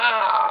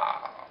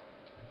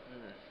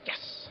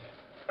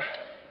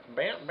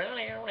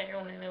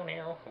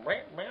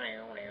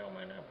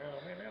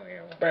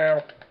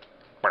Hey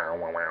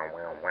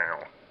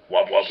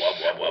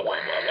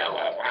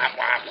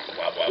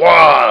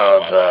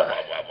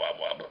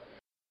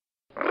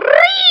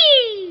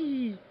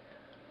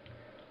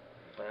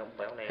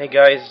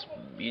guys,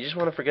 you just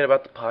want to forget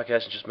about the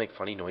podcast and just make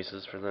funny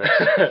noises for the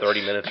next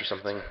 30 minutes or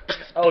something?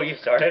 Oh, you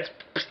started?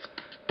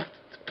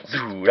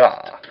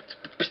 Zooda.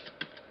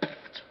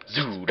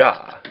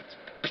 Zooda.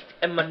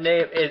 And my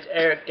name is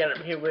Eric, and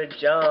I'm here with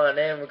John,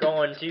 and we're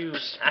going to...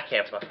 I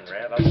can't fucking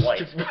rap, I'm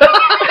white.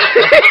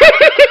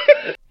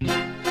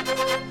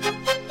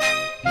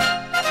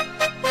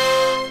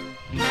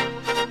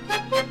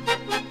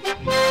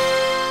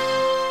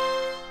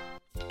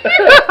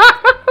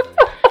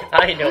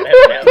 I know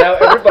that now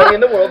everybody in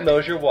the world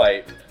knows you're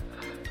white.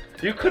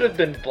 You could have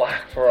been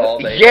black for all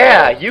day.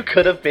 Yeah, you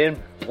could have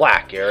been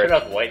black, Eric.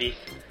 Shut up, whitey.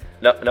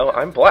 No,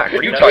 I'm black. What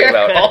are you talking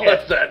about? Call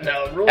us that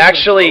now.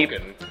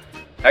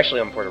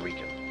 Actually, I'm Puerto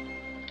Rican.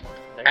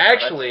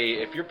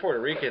 Actually, if you're Puerto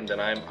Rican, then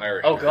I'm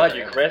Irish. Oh god,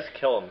 you're Chris?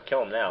 Kill him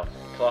now.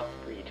 Clock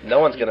breed. No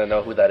one's gonna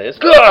know who that is.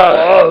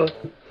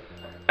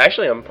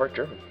 Actually, I'm part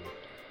German.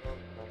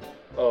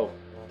 Oh.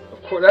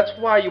 Of course, that's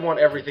why you want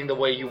everything the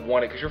way you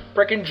want it, because you're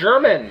frickin'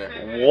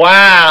 German.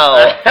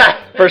 Wow.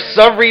 For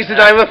some reason,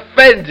 I'm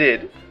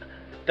offended.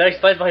 That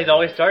explains why he's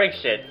always starting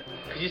shit.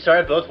 Because you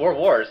started both world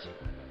wars.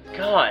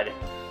 God.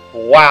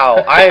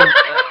 Wow. I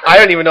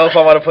don't even know if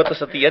I want to put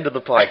this at the end of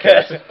the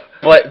podcast,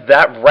 but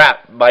that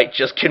rap might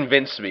just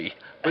convince me.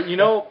 But you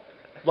know,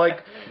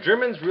 like,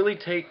 Germans really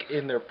take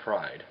in their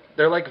pride.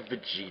 They're like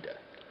Vegeta.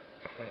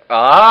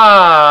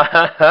 Ah,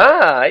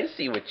 haha, I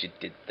see what you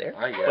did there.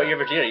 But you're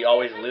Vegeta, you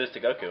always lose to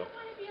Goku.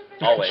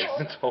 Always.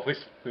 It's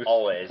always lose.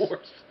 Always.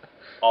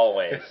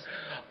 Always.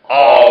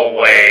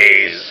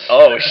 Always.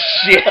 Oh,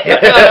 shit.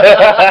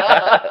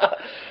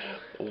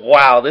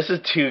 Wow, this is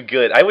too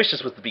good. I wish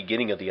this was the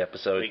beginning of the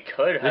episode. We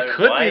could be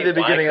the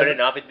beginning. Why could it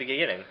not be the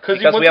beginning? Because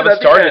we haven't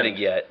started it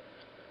yet.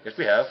 Yes,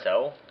 we have.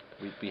 So?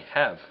 We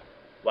have.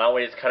 Why don't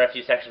we just cut a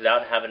few sections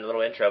out and have a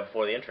little intro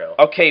before the intro?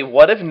 Okay,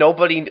 what if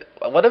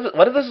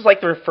this is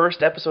like their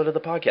first episode of the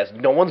podcast?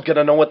 No one's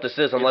gonna know what this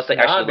is unless they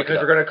actually look it up.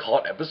 Because we're gonna call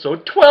it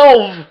episode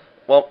 12!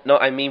 Well, no,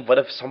 I mean, what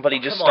if somebody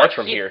just starts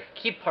from here?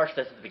 Keep parts of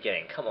this at the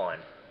beginning, come on.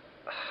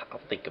 I'll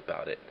think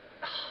about it.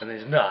 And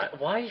he's not.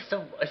 Why are you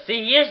so...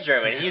 See, he is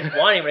German. He's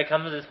whining when it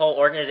comes to this whole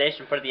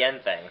organization put at the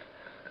end thing.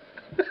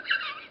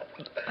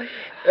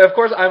 Of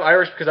course, I'm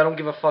Irish because I don't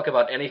give a fuck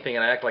about anything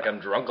and I act like I'm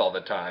drunk all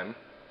the time.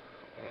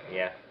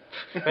 Yeah.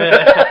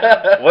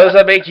 What does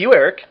that make you,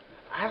 Eric?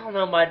 I don't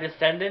know my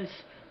descendants.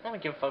 I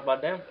don't give a fuck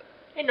about them.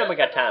 Ain't nobody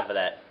got time for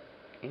that.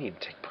 You need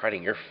to take pride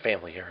in your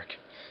family, Eric.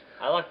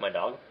 I like my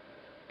dog.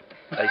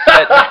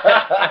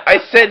 I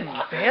said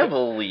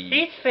family.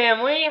 He's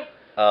family.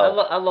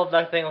 Oh. I love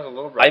that thing like a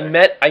little brother.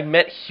 I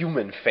meant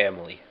human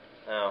family.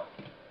 Oh.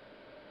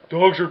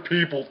 Dogs are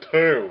people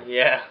too.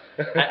 Yeah.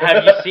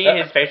 Have you seen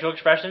his facial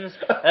expressions?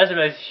 That's the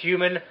most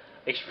human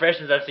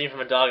expressions I've seen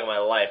from a dog in my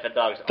life. That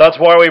dog's That's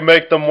why we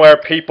make them wear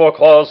people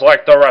clothes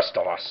like the rest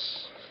of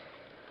us.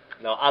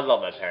 No, I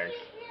love my parents.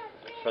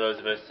 For those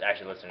of us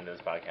actually listening to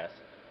this podcast.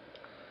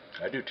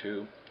 I do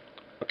too.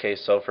 Okay,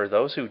 so for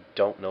those who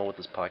don't know what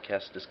this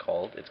podcast is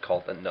called, it's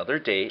called Another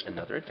Day,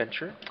 Another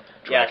Adventure.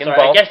 Dragon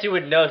Ball. I guess you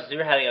would know since we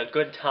were having a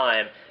good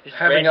time. Just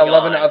having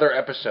 11 other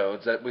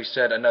episodes that we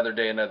said Another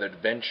Day, Another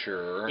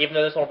Adventure. Even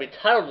though this one will be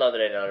titled Another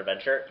Day, Another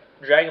Adventure,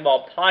 Dragon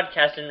Ball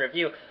Podcast and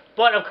Review.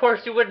 But of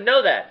course you wouldn't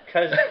know that,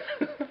 because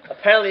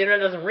apparently the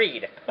internet doesn't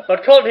read.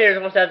 But Colton here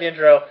wants to have the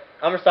intro.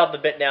 I'm going to stop the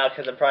bit now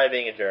because I'm probably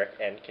being a jerk,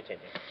 and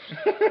continue.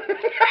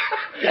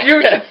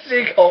 You should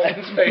see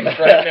Colton's face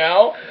right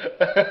now.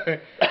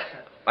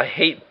 I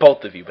hate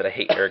both of you, but I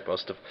hate Eric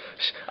most of...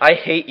 I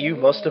hate you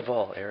most of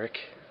all, Eric.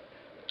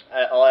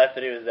 All I have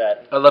to do is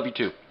that. I love you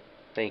too.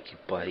 Thank you,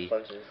 buddy.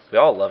 We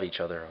all love each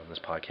other on this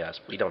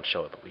podcast. We don't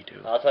show it, but we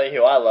do. I'll tell you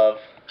who I love.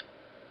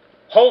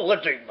 Holy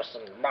Jesus,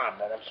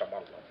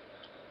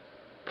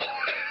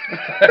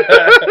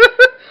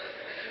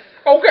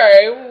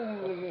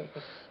 Okay.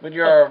 When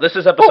you're this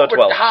is episode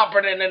 12.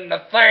 Hopping in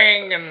the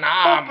thing, and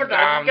I'm a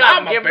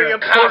Bill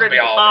Cosby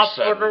all of a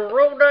sudden.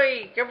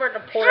 Give her the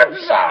porridge.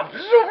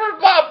 Super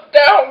pop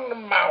down the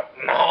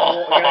mountain. You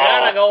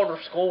gotta go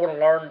to school and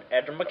learn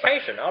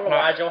education,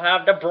 otherwise you'll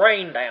have the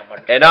brain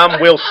damage. And I'm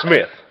Will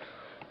Smith.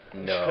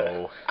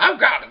 No. I've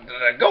got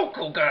the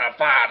Goku gonna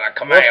fire the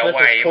Kamehameha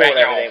wave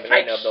at your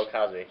face. No Bill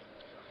Cosby.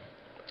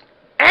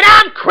 And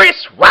I'm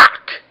Chris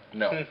Rock.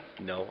 No.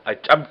 No.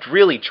 I'm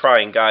really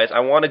trying, guys.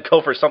 I want to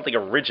go for something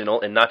original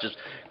and not just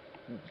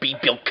be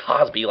Bill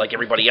Cosby like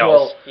everybody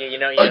else. Well, you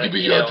know,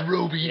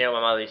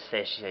 my mother used to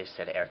say, she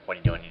said, Eric, what are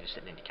you doing? You're just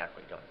sitting in the couch.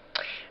 What are you doing?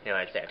 You know,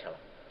 I'd say, I tell her,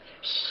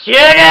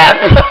 shut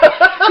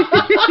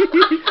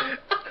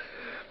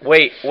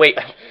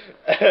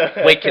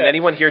up! Wait, can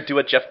anyone here do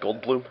a Jeff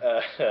Goldblum?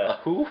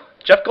 Who?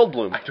 Jeff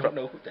Goldblum. I don't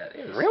know who that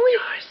is. Really?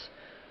 Guys,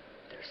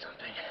 there's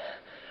something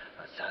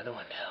outside the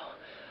window.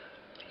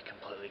 Be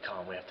completely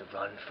calm. We have to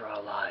run for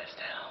our lives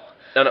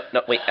now.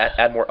 No, wait,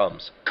 add more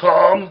ums.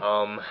 Calm.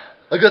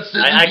 I got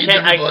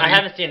I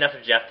haven't seen enough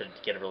of Jeff to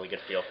get a really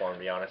good feel for him, to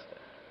be honest.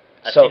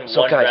 I've So seen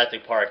one guys,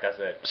 Jurassic Park. That's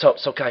it.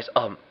 So guys,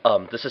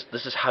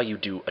 this is how you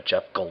do a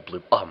Jeff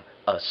Goldblum.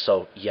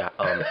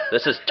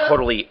 This is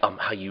totally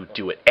how you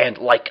do it, and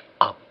like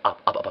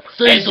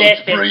Say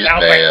something, Freeze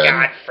Man.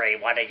 Godfrey,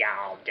 what are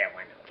y'all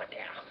doing over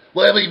there?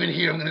 Why am I even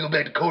here? I'm gonna go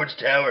back to Court's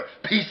Tower.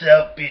 Peace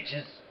out,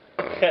 bitches.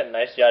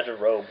 Nice Yaja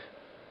robe.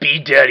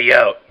 be daddy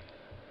out.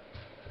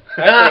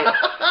 Actually,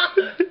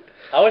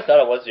 I always thought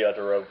it was Yaja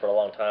robe for a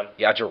long time.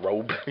 Yaja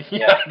robe.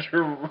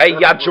 Yaja Hey,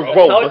 Yaja How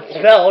robe. it's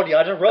spelled,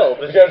 Yaja robe.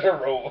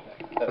 Yaja robe.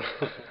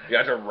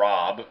 Yaja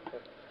rob.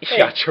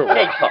 Yaja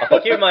Hey,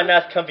 robe. here's my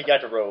nice comfy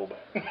Yaja robe.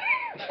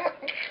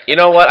 You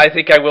know what? I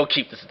think I will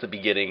keep this at the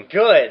beginning.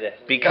 Good.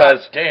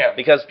 Because damn.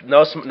 because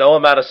no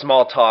amount of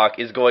small talk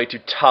is going to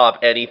top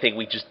anything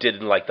we just did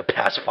in like the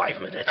past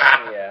 5 minutes.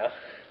 Yeah.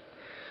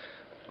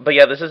 But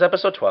yeah, this is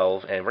episode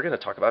 12, and we're going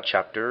to talk about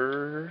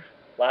chapter...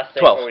 Last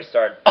thing 12. before we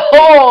start.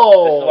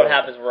 Oh! This is what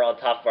happens when we're on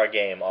top of our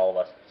game, all of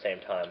us at the same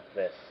time.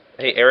 This.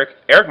 Hey, Eric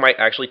might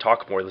actually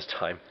talk more this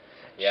time.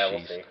 Yeah,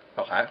 we'll Jeez. see.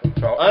 Okay.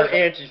 I'm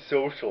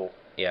antisocial.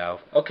 Yeah.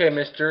 Okay,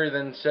 mister,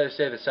 then say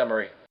the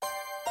summary.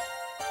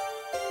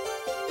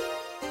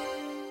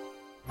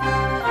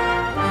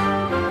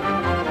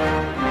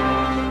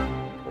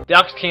 The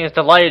Ox King is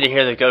delighted to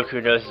hear that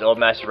Goku knows his old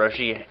master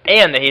Roshi,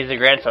 and that he is the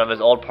grandson of his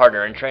old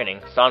partner in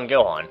training, Son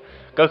Gohan.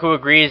 Goku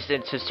agrees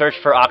to search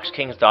for Ox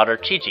King's daughter,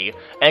 Chi-Chi,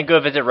 and go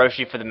visit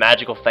Roshi for the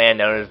magical fan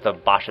known as the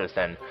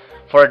Basho-sen,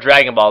 for a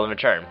Dragon Ball in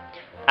return.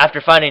 After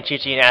finding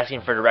Chi-Chi and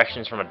asking for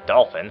directions from a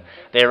dolphin,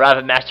 they arrive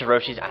at Master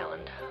Roshi's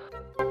island.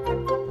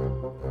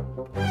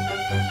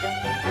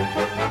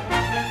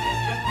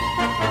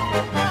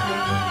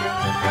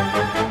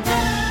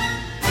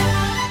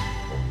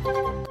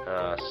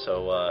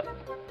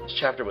 This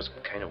chapter was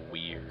kind of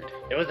weird.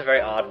 It was a very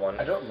odd one.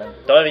 I don't remember.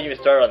 Don't even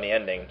start on the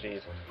ending,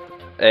 jeez.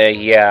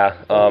 Yeah,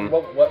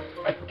 What?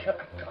 I can't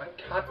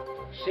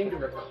seem to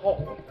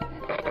recall.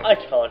 I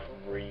can't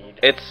read.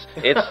 It's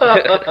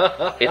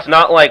it's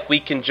not like we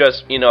can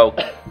just,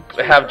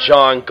 have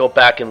John go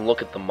back and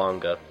look at the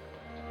manga.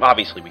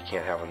 Obviously, we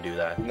can't have him do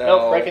that.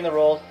 No, breaking the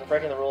rules.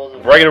 Breaking the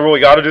rules. Breaking the rule, we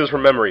gotta do this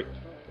from memory.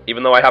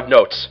 Even though I have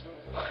notes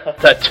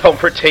that don't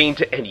pertain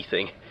to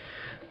anything.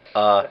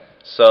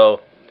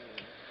 So,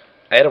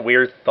 I had a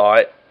weird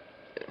thought,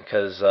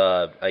 because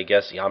I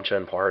guess Yamcha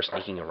and Par are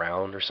sneaking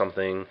around or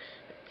something.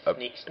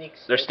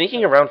 They're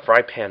sneaking around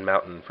Fry Pan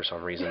Mountain for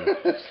some reason.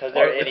 Because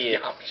they're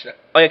idiots.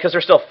 Oh yeah, because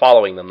they're still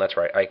following them, that's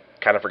right. I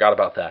kind of forgot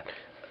about that.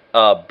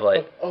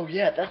 But... Oh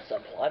yeah, that's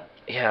subplot.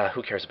 Yeah,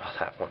 who cares about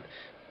that one?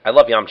 I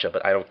love Yamcha,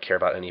 but I don't care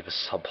about any of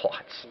his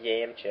subplots.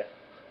 Yamcha.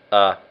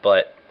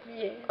 But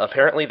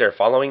apparently they're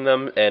following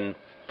them, and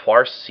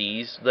Poir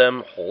sees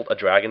them hold a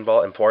Dragon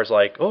Ball, and Poir's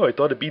like, oh, I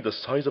thought it'd be the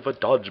size of a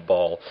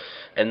dodgeball.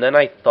 And then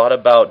I thought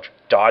about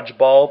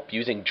dodgeball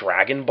using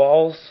Dragon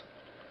Balls.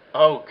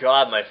 Oh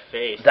god, my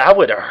face. That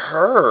would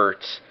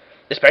hurt.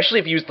 Especially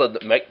if you use the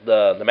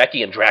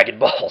Namekian Dragon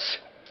Balls.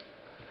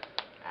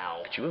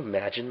 Ow. Could you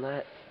imagine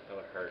that? That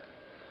would hurt.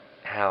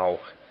 Ow.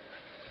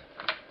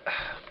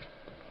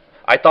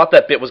 I thought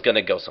that bit was going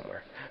to go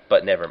somewhere,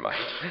 but never mind.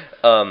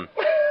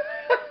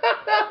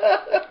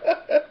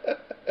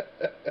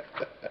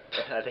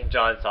 I think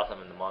John saw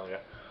something in the manga.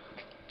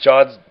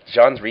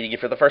 John's reading it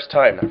for the first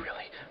time, not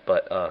really,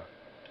 but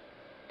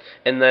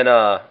and then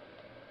I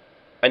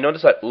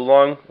noticed that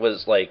Oolong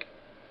was like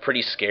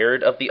pretty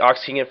scared of the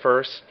Ox King at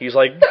first. He was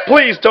like,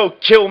 "Please don't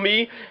kill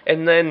me!"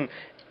 And then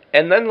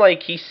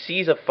like he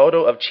sees a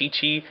photo of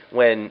Chi-Chi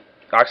when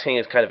Ox King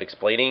is kind of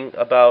explaining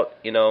about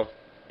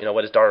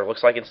what his daughter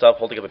looks like and stuff,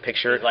 holding up a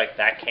picture. He's like,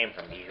 that came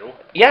from you?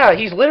 Yeah,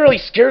 he's literally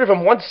scared of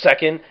him 1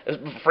 second,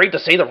 afraid to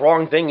say the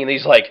wrong thing, and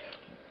he's like,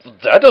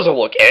 that doesn't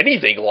look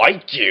anything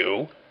like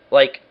you.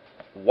 Like,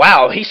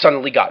 wow, he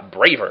suddenly got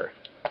braver.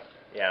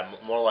 Yeah,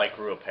 more like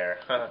grew a pair.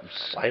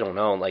 I don't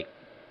know, like,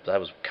 that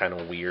was kind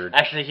of weird.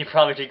 Actually, he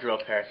probably did grow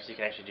a pair, because he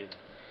can actually do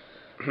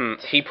that.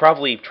 He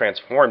probably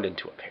transformed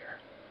into a pair.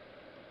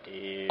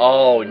 Ew.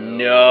 Oh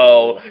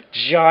no,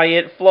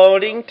 giant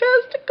floating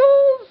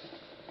testicles!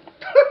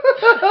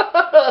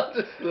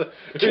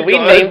 Can we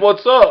name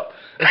what's up?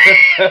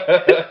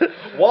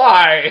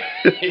 Why?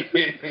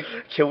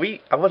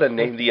 I want to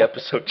name the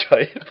episode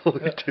Giant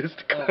Floating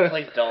Testicles. Oh,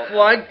 please don't.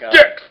 Like God.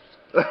 dick.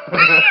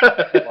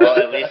 Well,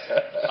 at least,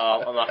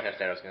 I'm not going to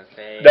say what I was going to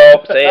say.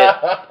 Nope, say it.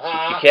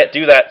 You can't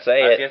do that,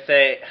 say I was it. going to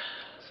say,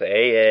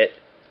 Say it.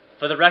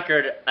 for the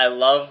record, I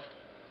love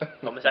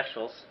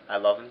homosexuals. I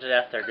love them to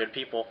death. They're good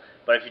people.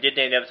 But if you did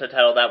name the episode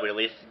title that, we'd at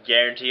least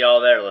guarantee all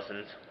their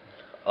listens.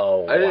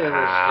 Oh, I didn't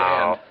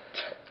wow.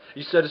 understand.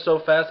 You said it so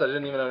fast, I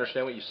didn't even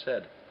understand what you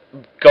said.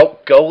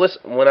 Go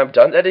listen when I'm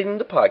done editing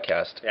the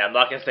podcast. Yeah, I'm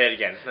not going to say it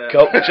again.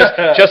 Go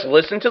just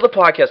listen to the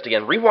podcast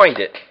again. Rewind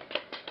it.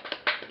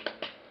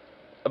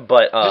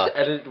 But Just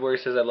edit where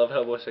he says I love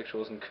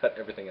homosexuals and cut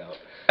everything out.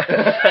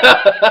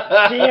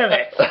 Damn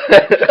it!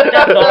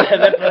 That's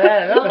not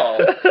bad at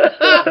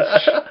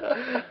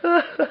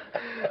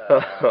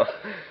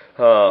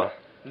all.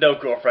 No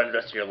girlfriend the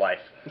rest of your life.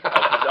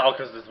 All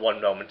because of this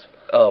one moment.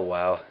 Oh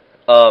wow.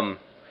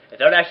 If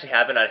that would actually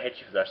happen, I'd hit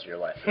you for the rest of your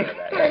life. You know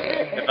that.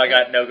 If I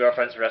got no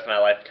girlfriends for the rest of my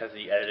life because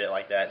you edited it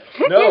like that.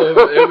 No,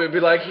 it would be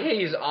like, hey,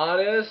 he's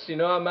honest. You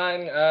know, I'm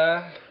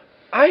not.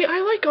 I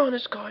like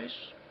honest guys.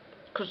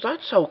 Because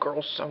that's how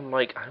girls sound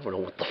like. I don't know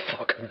what the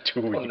fuck I'm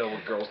doing. I don't know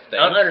what girls I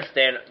think. don't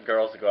understand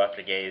girls that go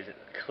after gays,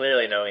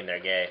 clearly knowing they're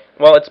gay.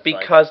 Well, it's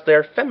because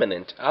they're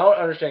feminine. I don't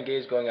understand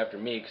gays going after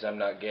me because I'm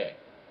not gay.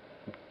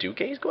 Do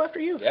gays go after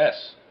you?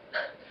 Yes.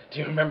 Do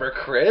you remember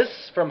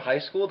Chris from high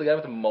school, the guy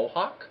with the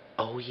mohawk?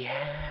 Oh,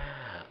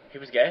 yeah. He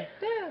was gay?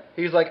 Yeah.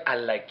 He was like, I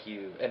like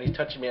you. And he's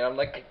touching me, and I'm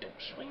like, I don't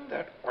swing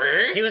that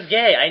way. He was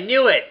gay. I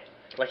knew it.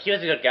 Like, he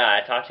was a good guy.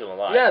 I talked to him a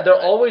lot. Yeah, they're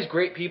always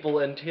great people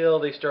until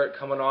they start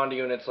coming on to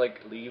you, and it's like,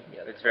 leave me.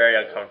 It's very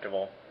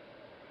uncomfortable.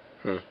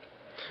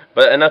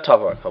 But, and not talk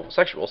about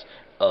homosexuals.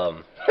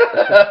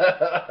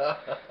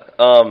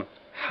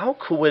 How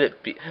cool would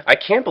it be? I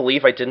can't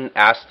believe I didn't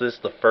ask this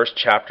the first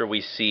chapter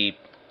we see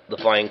the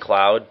flying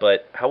cloud,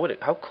 but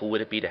how cool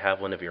would it be to have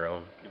one of your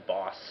own? Your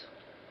boss.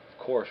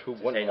 Of course, who To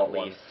say wouldn't the want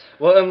one? least.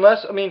 Well,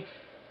 unless, I mean,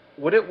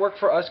 would it work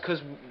for us?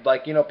 Because,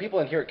 like, you know, people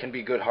in here can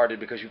be good-hearted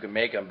because you can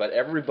make them, but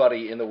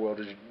everybody in the world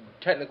is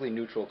technically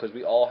neutral because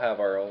we all have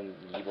our own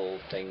evil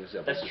things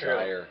that That's we true.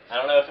 desire. I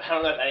don't know if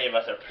any of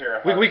us are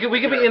pure. We could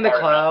be in the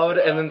cloud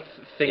and then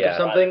think Yeah. of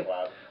something.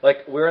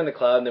 Like, we're in the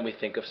cloud and then we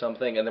think of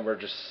something and then we're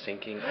just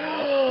sinking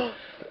off.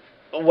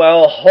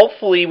 Well,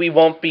 hopefully we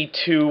won't be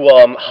too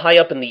high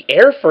up in the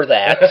air for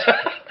that.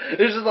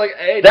 It's just like,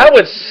 hey, That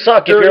would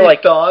suck if you're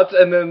like... thoughts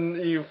and then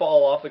you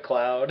fall off the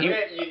cloud. You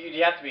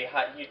have to be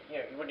hot. You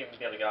wouldn't even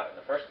be able to get out in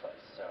the first place.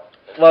 So.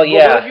 Well, Well,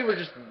 yeah. what if you were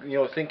just, you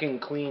know, thinking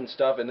clean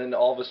stuff, and then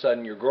all of a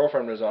sudden your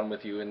girlfriend was on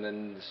with you, and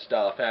then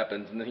stuff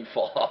happens, and then you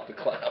fall off the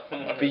cloud?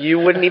 But you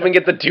wouldn't even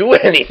get to do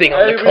anything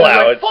on I'd the be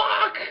cloud. like,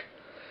 fuck!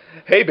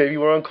 Hey, baby,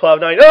 we're on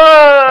cloud 9.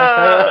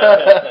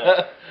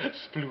 Ah!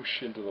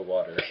 Sploosh into the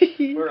water.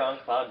 We're on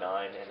cloud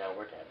 9, and now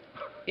we're dead.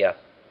 Yeah.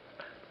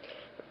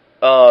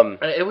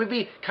 It would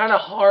be kind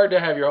of hard to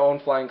have your own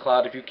flying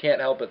cloud if you can't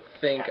help but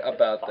think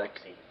about the...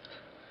 Foxy.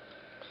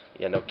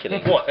 Yeah, no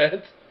kidding. What?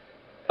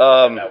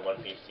 That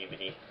One Piece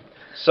DVD.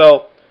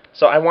 So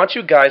I want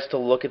you guys to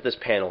look at this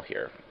panel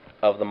here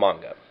of the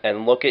manga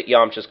and look at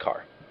Yamcha's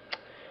car.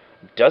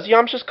 Does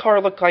Yamcha's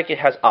car look like it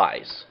has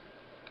eyes?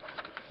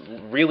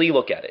 Really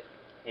look at it.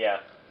 Yeah.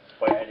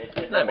 But it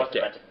That wasn't makes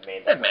meant to be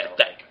made That that makes way,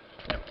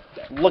 I don't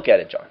think. Look at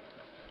it, John.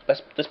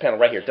 This panel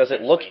right here. Does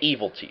it look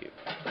evil to you?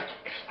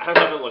 I don't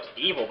know if it looks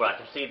evil, but I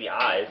can see the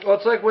eyes. Well,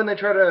 it's like when they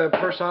try to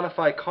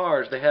personify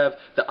cars. They have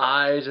the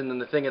eyes, and then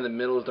the thing in the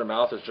middle of their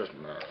mouth is just...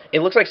 It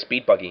looks like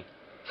Speed Buggy.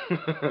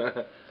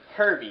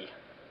 Herbie.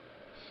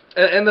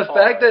 and the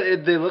fact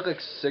that they look like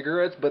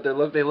cigarettes, but they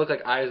look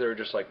like eyes that are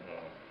just like...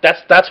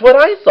 That's what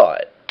I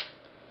thought.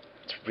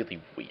 It's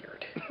really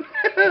weird.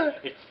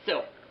 It's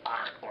so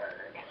awkward.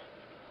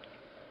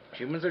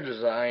 Humans are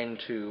designed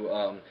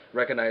to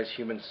recognize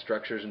human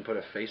structures and put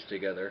a face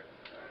together.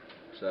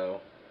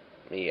 So...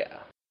 Yeah.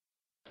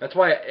 That's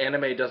why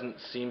anime doesn't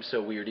seem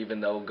so weird,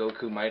 even though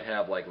Goku might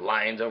have, like,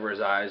 lines over his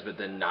eyes, but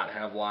then not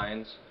have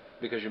lines,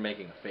 because you're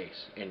making a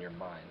face in your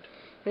mind.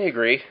 I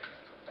agree.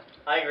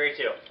 I agree,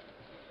 too.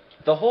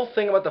 The whole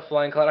thing about the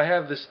flying cloud, I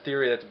have this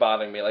theory that's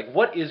bothering me. Like,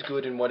 what is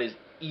good and what is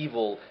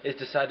evil is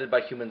decided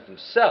by humans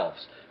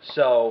themselves.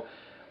 So,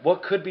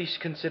 what could be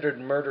considered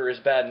murder is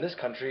bad in this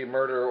country,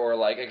 murder or,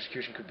 like,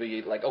 execution could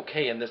be, like,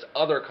 okay in this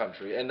other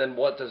country. And then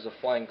what does the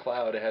flying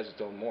cloud? It has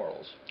its own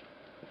morals.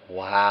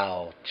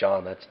 Wow,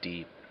 John, that's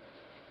deep.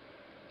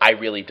 I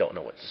really don't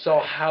know what to So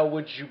say. how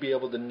would you be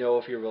able to know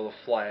if you're able to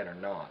fly it or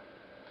not?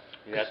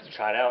 You have to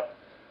try it out.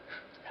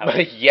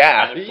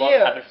 Yeah.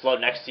 Have it float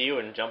next to you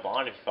and jump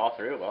on. If you fall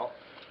through, well.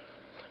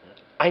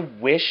 I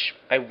wish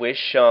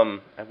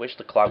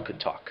the cloud could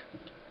talk.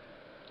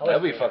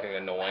 That'd be fucking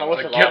annoying. I wish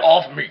Like, a get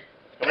lot- off me!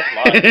 I wish a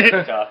lot of things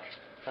could talk.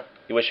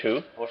 You wish who?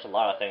 I wish a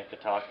lot of things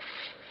could talk.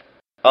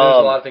 There's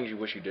a lot of things you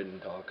wish you didn't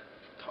talk.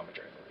 Tom and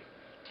Jerry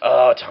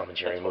Oh, Tom and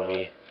Jerry That's what I movie.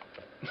 movie.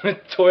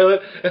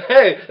 Toilet.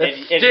 Hey, that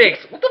It-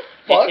 stinks. What the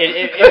fuck?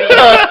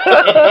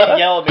 It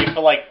yelled at me for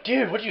like,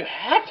 dude, what do you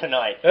have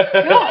tonight?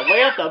 God,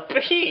 lay out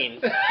the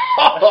beans.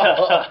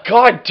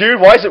 God,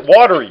 dude, why is it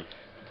watery?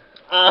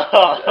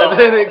 And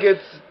then it gets.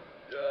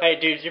 Hey,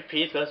 dude, is your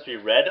pee supposed to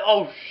be red?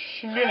 Oh,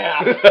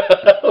 snap.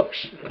 Oh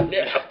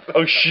snap!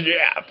 Oh,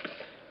 snap.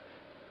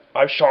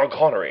 I'm Sean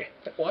Connery.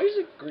 Why is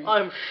it green?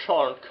 I'm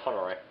Sean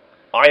Connery.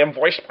 I am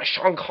voiced by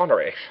Sean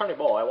Connery. Sonny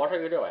boy, what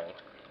are you doing?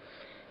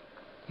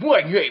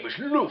 My name is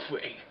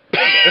Luffy.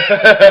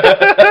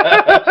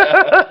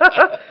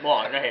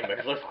 My name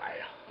is Luffy.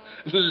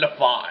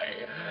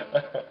 Luffy.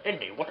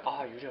 Indy, what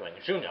are you doing?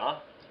 Junior?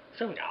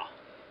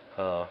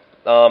 Oh,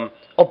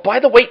 by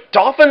the way,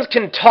 dolphins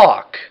can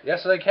talk.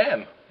 Yes, they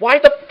can. Why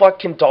the fuck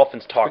can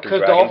dolphins talk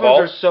Because in Dragon dolphins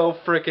Ball? are so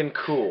freaking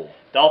cool.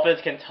 Dolphins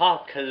can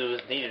talk because it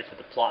was needed for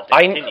the plot to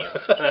I continue.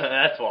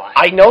 That's why.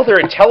 I know they're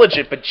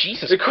intelligent, but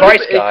Jesus It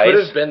Christ, guys. It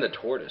could have been the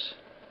tortoise.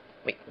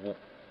 Wait, What?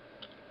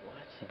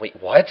 wait,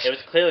 what? It was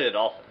clearly the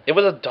dolphin. It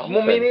was a dolphin.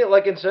 Well, meaning,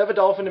 like, instead of a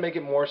dolphin, to make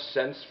it more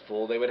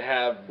senseful, they would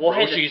have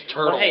Roshi's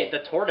turtle. Well, hey, the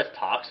tortoise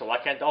talks, so why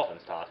can't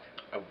dolphins talk?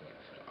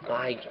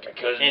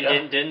 Because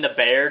didn't the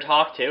bear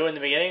talk too in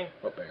the beginning?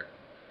 What bear?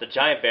 The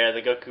giant bear,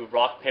 the Goku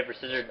rock, paper,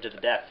 scissors to the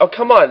death. Oh,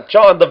 come on,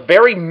 John, the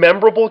very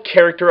memorable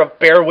character of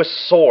Bear with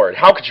Sword.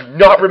 How could you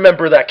not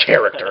remember that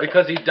character?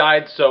 Because he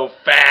died so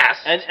fast.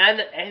 And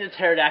the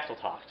pterodactyl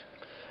talked.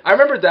 I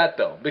remember that,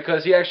 though,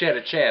 because he actually had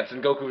a chance,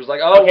 and Goku was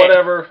like, oh, Okay.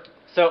 whatever.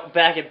 So,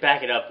 back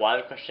it up. Why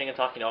am I questioning a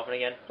talking dolphin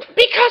again?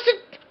 Because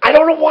I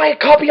don't know why it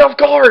caught me off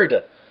guard.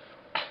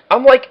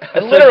 I'm like, I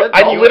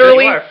You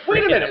literally... are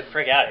wait a minute.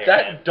 Freak out here,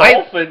 That man.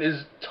 dolphin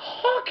is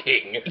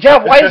talking.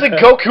 Yeah, why isn't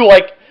Goku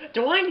like...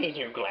 Do I need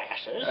your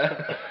glasses?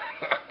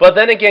 But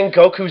then again,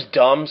 Goku's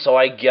dumb, so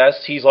I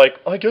guess he's like,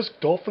 I guess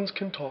dolphins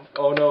can talk.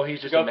 Oh no,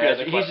 he's just Goku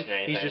doesn't imagining. question He's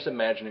anything. just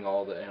imagining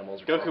all the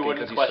animals. Are Goku talking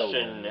wouldn't 'cause question He's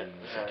so lonely as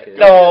a it. kid.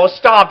 No,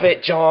 stop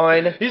it,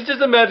 John. He's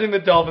just imagining the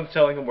dolphins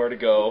telling him where to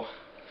go.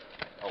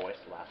 Oh, wait, it's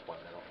the last one.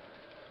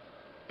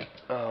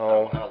 I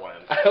Oh. don't want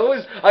him.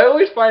 I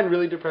always find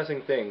really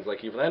depressing things like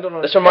he landed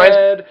on his This reminds-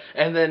 head,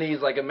 and then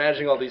he's like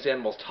imagining all these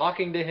animals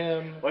talking to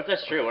him. What if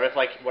that's true? What if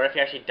he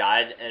actually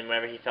died and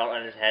whenever he felt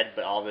on his head,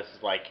 but all this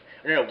is like...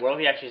 No, what if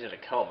he actually is in a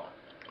coma?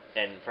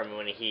 And from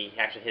when he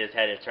actually hit his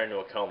head, it turned to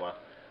a coma.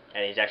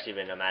 And he's actually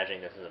been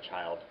imagining this as a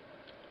child.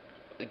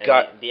 And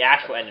the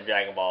actual end of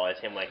Dragon Ball is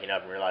him waking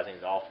up and realizing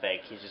it's all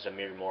fake. He's just a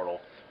mere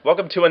mortal.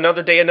 Welcome to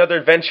Another Day, Another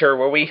Adventure,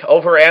 where we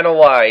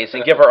overanalyze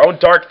and give our own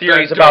dark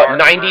theories about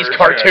dark 90s version.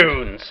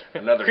 cartoons.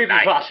 Another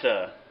night.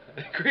 Creepypasta.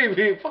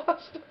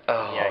 Creepypasta.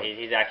 Oh. Yeah,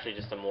 he's actually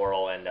just a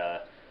mortal, and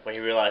when he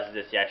realizes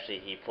this,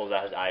 he pulls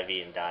out his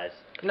IV and dies.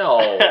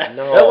 No,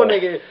 No. that would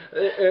make it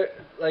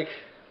like.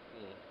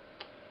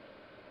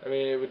 I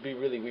mean, it would be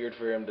really weird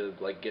for him to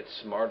like get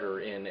smarter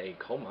in a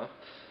coma,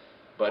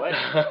 but What?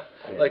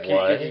 like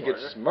What? he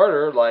gets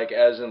smarter, like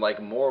as in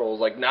like morals,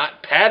 like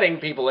not patting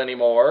people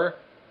anymore.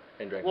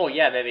 In Dragon Well, Ball.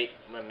 yeah, maybe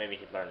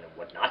he'd learn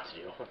what not to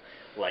do.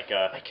 Like,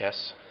 I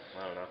guess.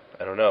 I don't know.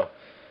 I don't know.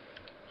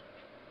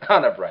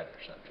 On a brighter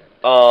subject.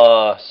 So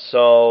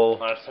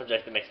On a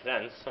subject that makes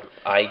sense.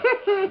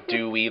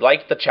 do we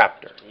like the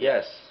chapter?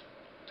 Yes,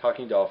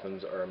 talking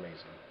dolphins are amazing.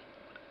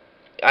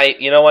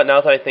 You know what?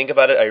 Now that I think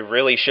about it, I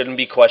really shouldn't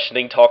be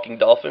questioning talking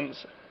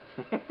dolphins.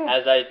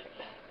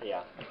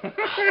 Yeah.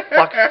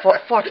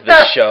 Fuck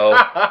this show.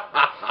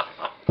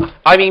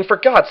 I mean, for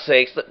God's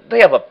sakes, they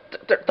have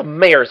the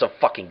mayor's a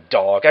fucking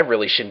dog. I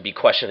really shouldn't be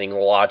questioning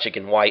logic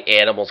and why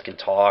animals can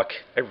talk.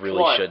 I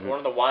really shouldn't. One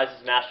of the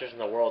wisest masters in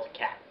the world is a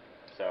cat.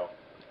 So.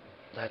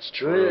 That's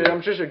true.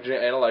 I'm just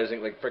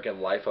analyzing like freaking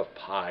Life of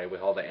Pi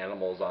with all the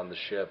animals on the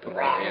ship, and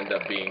they end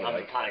up being I'm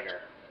like, a tiger.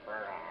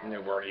 they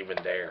weren't even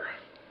there.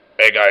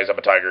 Hey guys, I'm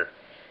a tiger.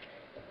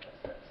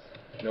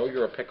 No,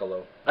 you're a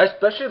piccolo. I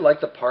especially like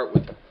the part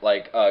with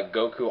like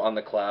Goku on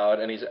the cloud,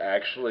 and he's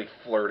actually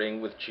flirting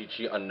with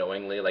Chi-Chi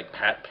unknowingly, like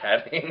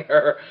patting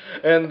her,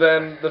 and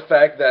then the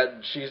fact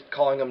that she's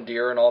calling him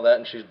dear and all that,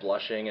 and she's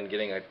blushing and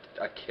getting a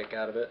kick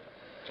out of it.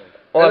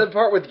 Well, and the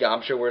part with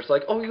Yamcha where it's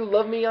like, "Oh, you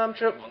love me,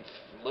 Yamcha,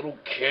 little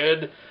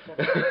kid."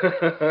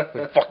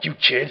 Fuck you,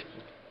 kid.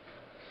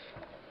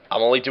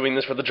 I'm only doing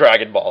this for the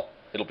Dragon Ball.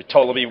 It'll be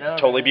totally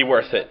be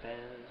worth it.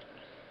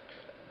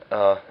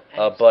 But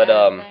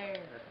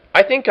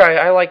I think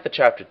I like the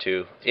chapter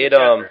too.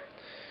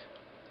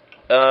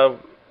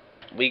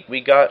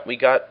 We got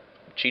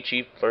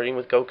Chi-Chi flirting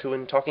with Goku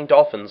and talking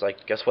dolphins. I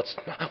guess what's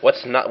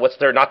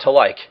there not to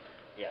like?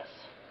 Yes.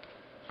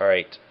 All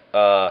right.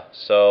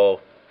 So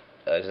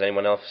does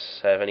anyone else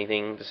have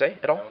anything to say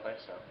at I all? don't think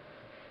so.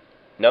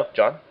 No,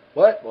 John?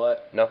 What?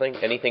 Nothing?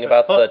 Anything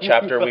about the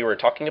chapter we were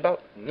talking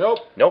about? Nope.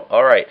 Nope.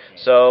 All right.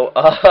 So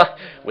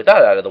with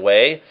that out of the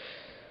way,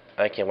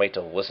 I can't wait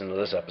to listen to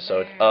this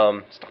episode.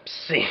 Stop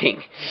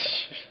singing.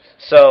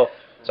 So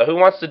who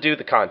wants to do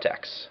the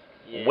contacts?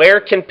 Yeah. Where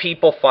can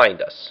people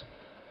find us?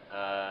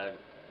 I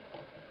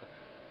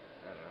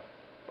don't know.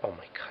 Oh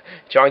my God,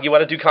 John, you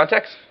want to do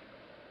contacts?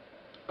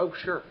 Oh,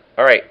 sure.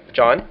 All right,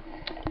 John.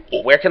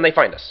 Where can they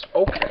find us?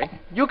 Okay.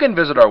 You can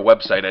visit our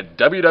website at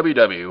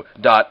www.adad.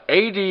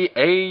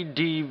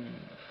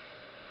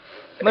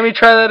 Let me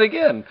try that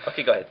again.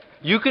 Okay, go ahead.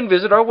 You can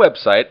visit our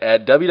website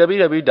at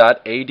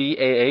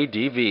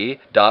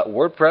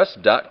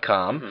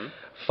www.adaadv.wordpress.com. Mm-hmm.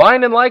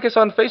 Find and like us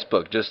on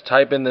Facebook. Just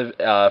type in the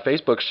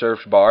Facebook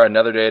search bar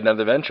Another Day,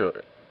 Another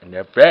Adventure.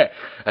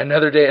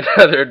 Another Day,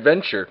 Another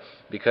Adventure.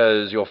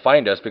 Because you'll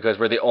find us because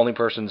we're the only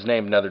person's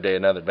named Another Day,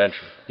 Another Adventure.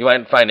 You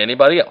won't find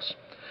anybody else.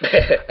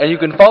 And you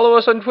can follow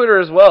us on Twitter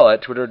as well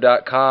at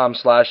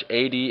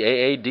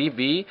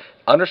twitter.com/ADAADV_P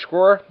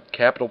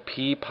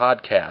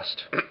podcast.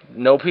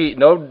 No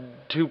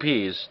two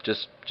P's,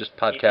 just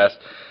podcast.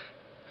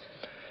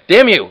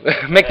 Damn you!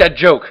 Make that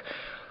joke.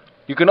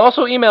 You can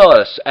also email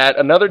us at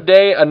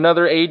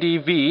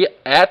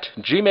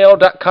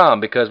anotherdayanother@gmail.com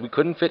because we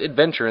couldn't fit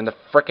adventure in the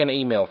frickin'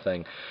 email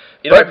thing.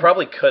 You know, I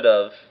probably could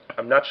have.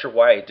 I'm not sure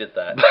why I did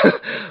that.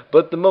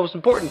 But the most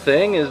important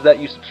thing is that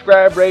you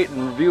subscribe, rate,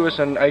 and review us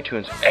on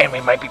iTunes. And we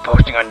might be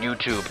posting on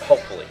YouTube.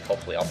 Hopefully,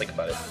 I'll think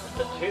about it.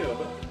 The tube.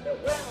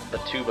 The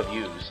tube of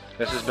views.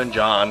 This has been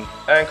John.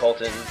 And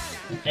Colton.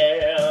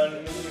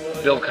 And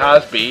Bill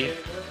Cosby.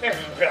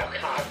 Bill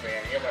Cosby.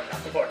 You're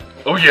not important.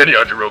 Oh yeah,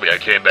 Yajirobe, I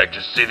came back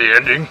to see the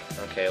ending.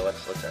 Okay,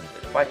 let's end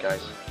it. Bye,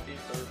 guys.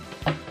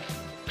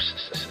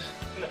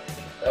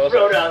 That was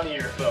Throw down the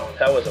earphone.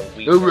 That was a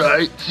weak.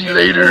 Alright, see you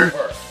later.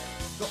 Over.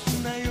 ど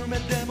んな夢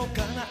でも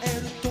叶え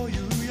るという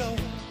よ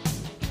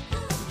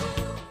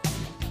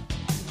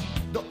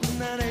どん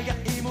な願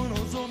いも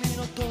望み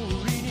の通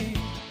りに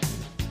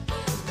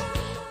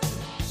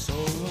そっ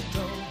と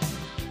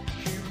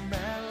秘め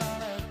ら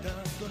れた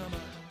ドラマ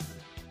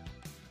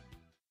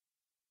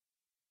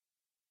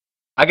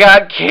I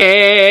got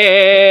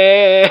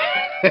candy.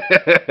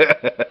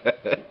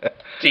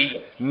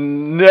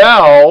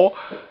 Now,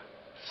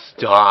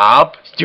 stop.